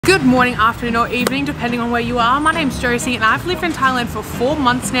Good morning, afternoon or evening depending on where you are. My name's Josie and I've lived in Thailand for 4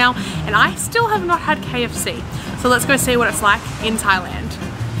 months now and I still have not had KFC. So let's go see what it's like in Thailand.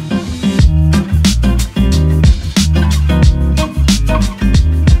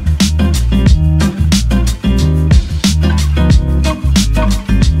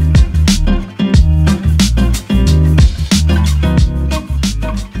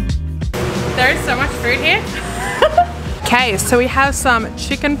 There is so much food here. Okay, so we have some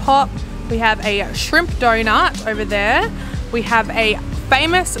chicken pop, we have a shrimp donut over there, we have a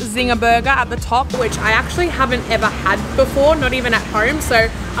famous zinger burger at the top, which I actually haven't ever had before, not even at home, so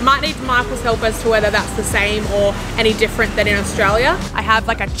I might need Michael's help as to whether that's the same or any different than in Australia. I have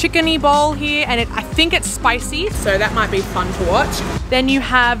like a chickeny bowl here and I think it's spicy, so that might be fun to watch. Then you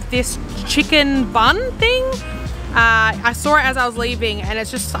have this chicken bun thing. I saw it as I was leaving and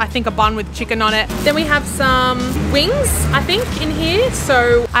it's just, I think, a bun with chicken on it. Then we have some wings, I think, in here.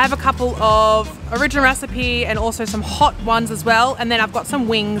 So I have a couple of original recipe and also some hot ones as well. And then I've got some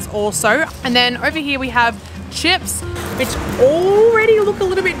wings also. And then over here we have chips, which already look a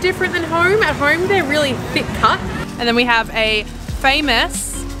little bit different than home. At home, they're really thick cut. And then we have a famous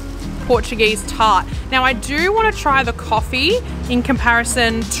Portuguese tart. Now I do want to try the coffee in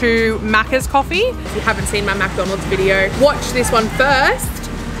comparison to Macca's coffee. If you haven't seen my McDonald's video, watch this one first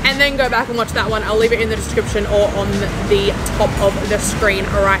and then go back and watch that one. I'll leave it in the description or on the top of the screen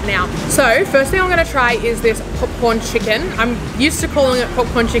right now. So first thing I'm going to try is this popcorn chicken. I'm used to calling it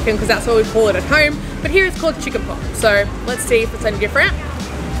popcorn chicken because that's what we call it at home, but here it's called chicken pop. So let's see if it's any different.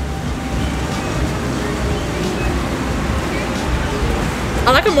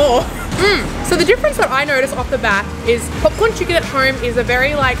 I like it more. So the difference that I notice off the bat is popcorn chicken at home is a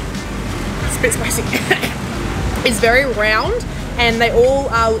very it's a bit spicy. It's very round and they all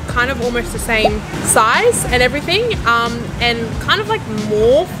are kind of almost the same size and everything, and kind of like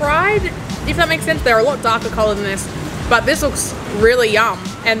more fried, if that makes sense. They're a lot darker color than this, but this looks really yum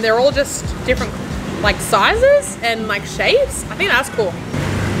and they're all just different like sizes and like shapes. I think that's cool.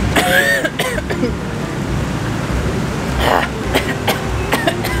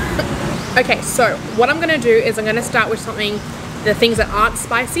 Okay, so what I'm gonna do is I'm gonna start with the things that aren't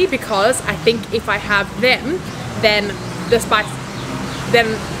spicy, because I think if I have them, then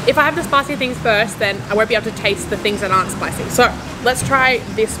if I have the spicy things first, then I won't be able to taste the things that aren't spicy. So let's try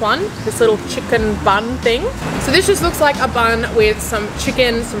this one, this little chicken bun thing. So this just looks like a bun with some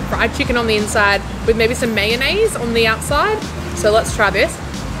chicken, some fried chicken on the inside, with maybe some mayonnaise on the outside. So let's try this.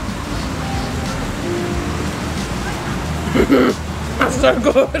 That's so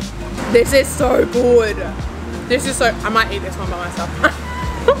good. This is so good. This is so, I might eat this one by myself.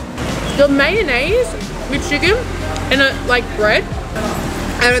 The mayonnaise with chicken and like bread,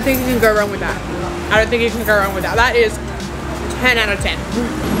 I don't think you can go wrong with that. I don't think you can go wrong with that. That is 10 out of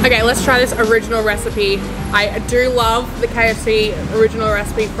 10. Okay, let's try this original recipe. I do love the KFC original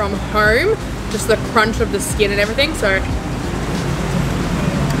recipe from home. Just the crunch of the skin and everything, so.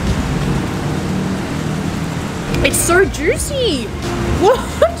 It's so juicy. What?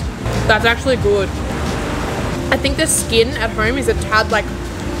 That's actually good. I think the skin at home is a tad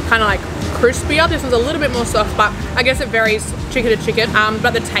kind of like crispier. This one's a little bit more soft, but I guess it varies chicken to chicken.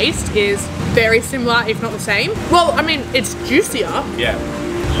 But the taste is very similar, if not the same. Well, I mean, it's juicier. Yeah.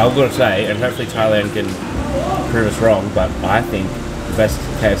 I was gonna say, and hopefully Thailand can prove us wrong, but I think the best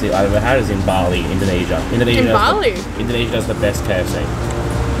KFC I've ever had is in Bali, Indonesia. Indonesia does the best KFC.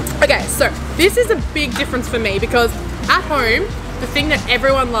 Okay, so this is a big difference for me because at home, the thing that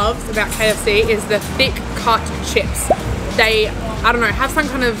everyone loves about KFC is the thick cut chips. They, I don't know, have some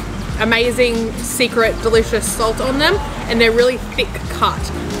kind of amazing, secret, delicious salt on them, and they're really thick cut.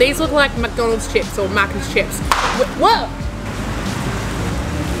 These look like McDonald's chips or Macca's chips. Whoa!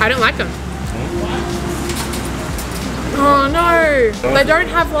 I don't like them. Oh no! They don't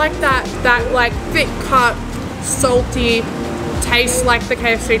have like that like thick cut, salty taste like the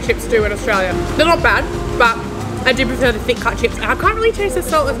KFC chips do in Australia. They're not bad, but I do prefer the thick cut chips. I can't really taste the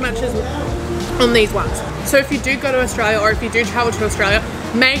salt as much as on these ones. So if you do go to Australia or if you do travel to Australia,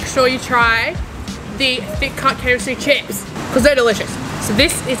 make sure you try the thick cut KFC chips because they're delicious. So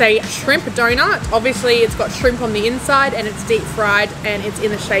this is a shrimp donut. Obviously it's got shrimp on the inside and it's deep fried and it's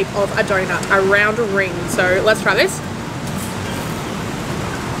in the shape of a donut, a round ring. So let's try this.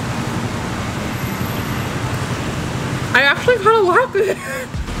 I actually kind of like it.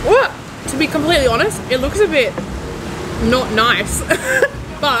 What? To be completely honest, it looks a bit not nice,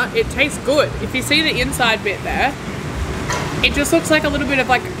 but it tastes good. If you see the inside bit there, it just looks like a little bit of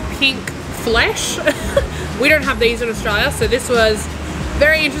like pink flesh. We don't have these in Australia, so this was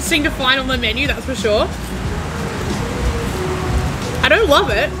very interesting to find on the menu, that's for sure. I don't love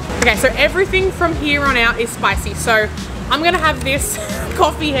it. Okay, so everything from here on out is spicy. So I'm gonna have this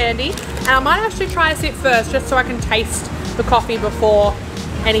coffee handy, and I might actually try a sip first just so I can taste the coffee before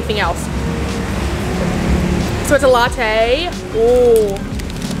anything else. So it's a latte. Oh,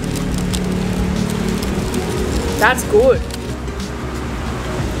 that's good.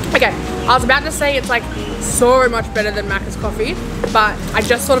 Okay, I was about to say it's like so much better than Macca's coffee, but I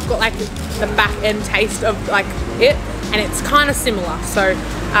just sort of got like the back end taste of like it, and it's kind of similar. So,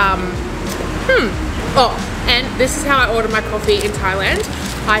 oh, and this is how I order my coffee in Thailand.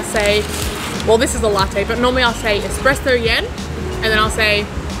 I say, well, this is a latte, but normally I'll say espresso yen, and then I'll say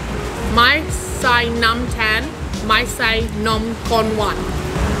mai sai nam tan, mai sai nom kon one.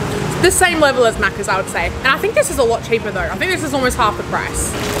 The same level as Macca's, I would say. And I think this is a lot cheaper though. I think this is almost half the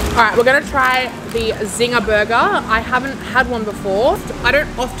price. All right, we're gonna try the Zinger burger. I haven't had one before. I don't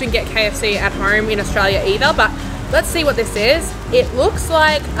often get KFC at home in Australia either, but let's see what this is. It looks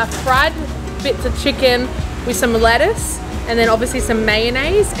like a fried bits of chicken with some lettuce, and then obviously some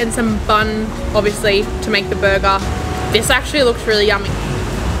mayonnaise and some bun, obviously, to make the burger. This actually looks really yummy.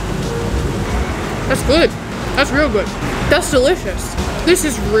 That's good. That's real good. That's delicious. This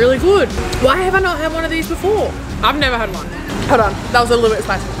is really good. Why have I not had one of these before? I've never had one. Hold on, that was a little bit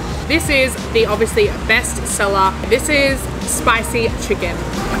spicy. This is the obviously best seller. This is spicy chicken.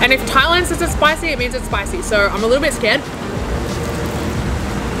 And if Thailand says it's spicy, it means it's spicy. So I'm a little bit scared.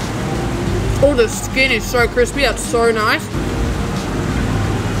 Oh, the skin is so crispy. That's so nice.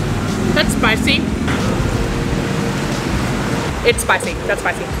 That's spicy. It's spicy. That's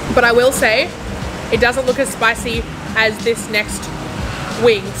spicy. But I will say, it doesn't look as spicy as this next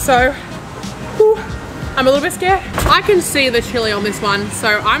wing. So, whew, I'm a little bit scared. I can see the chili on this one,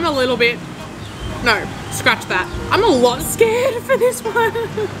 so I'm a little bit, no, scratch that. I'm a lot scared for this one.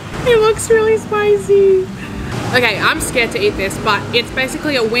 It looks really spicy. Okay, I'm scared to eat this, but it's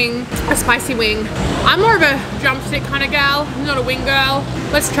basically a wing, a spicy wing. I'm more of a drumstick kind of gal, not a wing girl.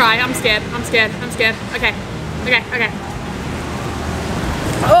 Let's try. I'm scared. I'm scared. I'm scared. Okay. Okay. Okay.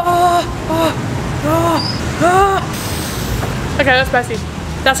 Okay, that's spicy.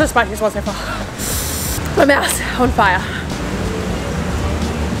 That's the spiciest one so far. My mouth's on fire.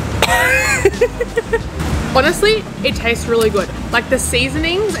 Honestly, it tastes really good. Like the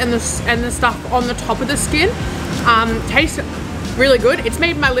seasonings and the stuff on the top of the skin tastes really good. It's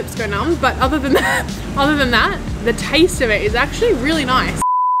made my lips go numb, but other than that, the taste of it is actually really nice.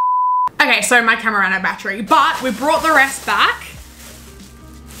 Okay, so my camera ran out of battery, but we brought the rest back,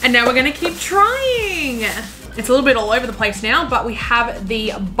 and now we're gonna keep trying. It's a little bit all over the place now, but we have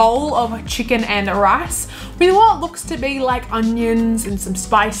the bowl of chicken and rice with what looks to be like onions and some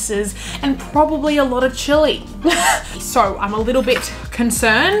spices and probably a lot of chili. So I'm a little bit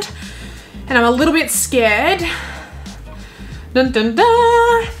concerned and I'm a little bit scared. Dun dun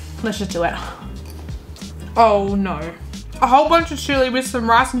dun. Let's just do it. Oh no. A whole bunch of chili with some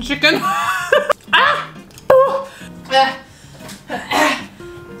rice and chicken. Ah!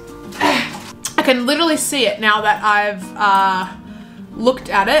 I can literally see it now that I've looked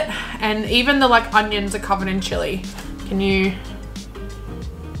at it, and even the like onions are covered in chili. Can you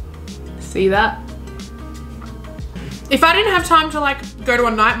see that? If I didn't have time to like go to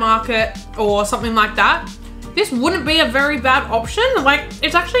a night market or something like that, this wouldn't be a very bad option. Like,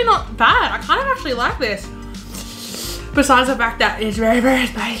 it's actually not bad. I kind of actually like this. Besides the fact that it's very, very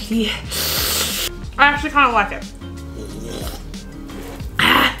spicy. I actually kind of like it.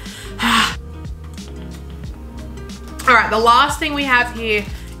 Alright, the last thing we have here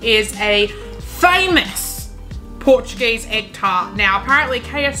is a famous Portuguese egg tart. Now, apparently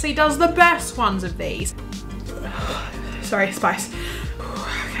KFC does the best ones of these. Sorry, spice.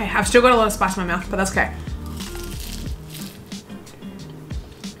 Okay, I've still got a lot of spice in my mouth, but that's okay.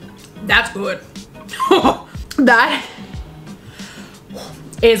 That's good. That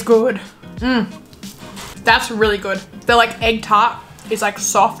is good. That's really good. The like egg tart is like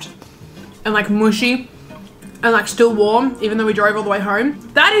soft and like mushy and like still warm, even though we drove all the way home.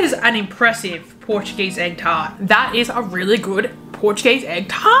 That is an impressive Portuguese egg tart. That is a really good Portuguese egg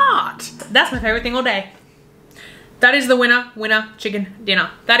tart. That's my favorite thing all day. That is the winner chicken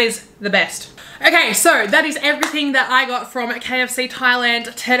dinner. That is the best. Okay, so that is everything that I got from KFC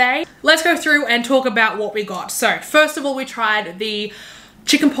Thailand today. Let's go through and talk about what we got. So first of all, we tried the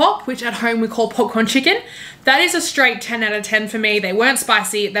chicken pop, which at home we call popcorn chicken. That is a straight 10 out of 10 for me. They weren't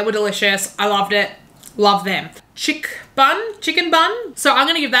spicy, they were delicious. I loved it. Love them. Chicken bun. So I'm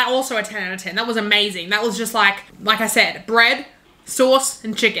gonna give that also a 10 out of 10. That was amazing. That was just like I said, bread, sauce,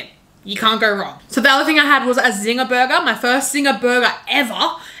 and chicken. You can't go wrong. So the other thing I had was a Zinger burger, my first Zinger burger ever.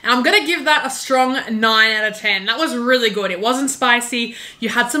 And I'm gonna give that a strong 9 out of 10. That was really good. It wasn't spicy. You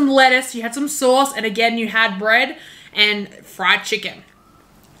had some lettuce, you had some sauce, and again, you had bread and fried chicken.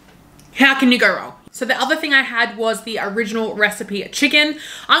 How can you go wrong? So the other thing I had was the original recipe chicken.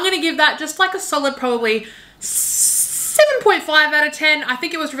 I'm gonna give that just like a solid probably 7.5 out of 10. I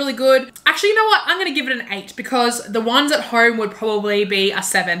think it was really good. Actually, you know what? I'm gonna give it an 8 because the ones at home would probably be a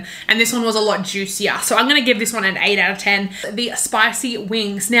 7 and this one was a lot juicier. So I'm gonna give this one an 8 out of 10. The spicy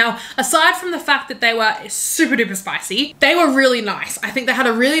wings. Now, aside from the fact that they were super duper spicy, they were really nice. I think they had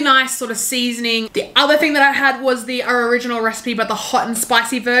a really nice sort of seasoning. The other thing that I had was the original recipe, but the hot and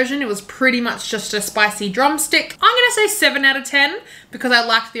spicy version. It was pretty much just a spicy drumstick. I'm gonna say 7 out of 10 because I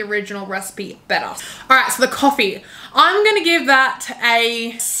liked the original recipe better. All right, so the coffee. I'm gonna give that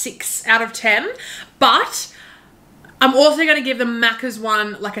a 6 out of 10, but I'm also gonna give the Macca's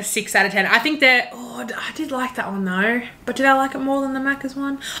one like a 6 out of 10. I think they're, oh, I did like that one though, but did I like it more than the Macca's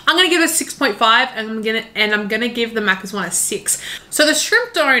one? I'm gonna give it a 6.5 and I'm gonna give the Macca's one a 6. So the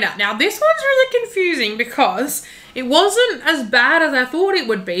shrimp donut, now this one's really confusing because it wasn't as bad as I thought it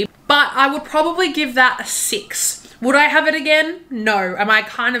would be, but I would probably give that a 6. Would I have it again? No. Am I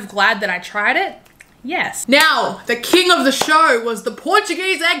kind of glad that I tried it? Yes. Now, the king of the show was the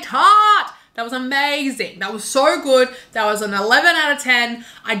Portuguese egg tart. That was amazing. That was so good. That was an 11 out of 10.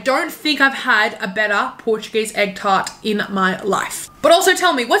 I don't think I've had a better Portuguese egg tart in my life. But also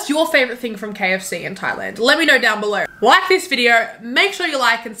tell me, what's your favorite thing from KFC in Thailand? Let me know down below. Like this video, make sure you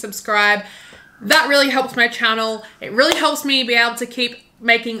like and subscribe. That really helps my channel. It really helps me be able to keep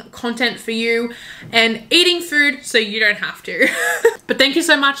making content for you and eating food so you don't have to. But thank you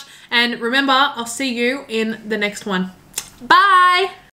so much, and remember, I'll see you in the next one. Bye!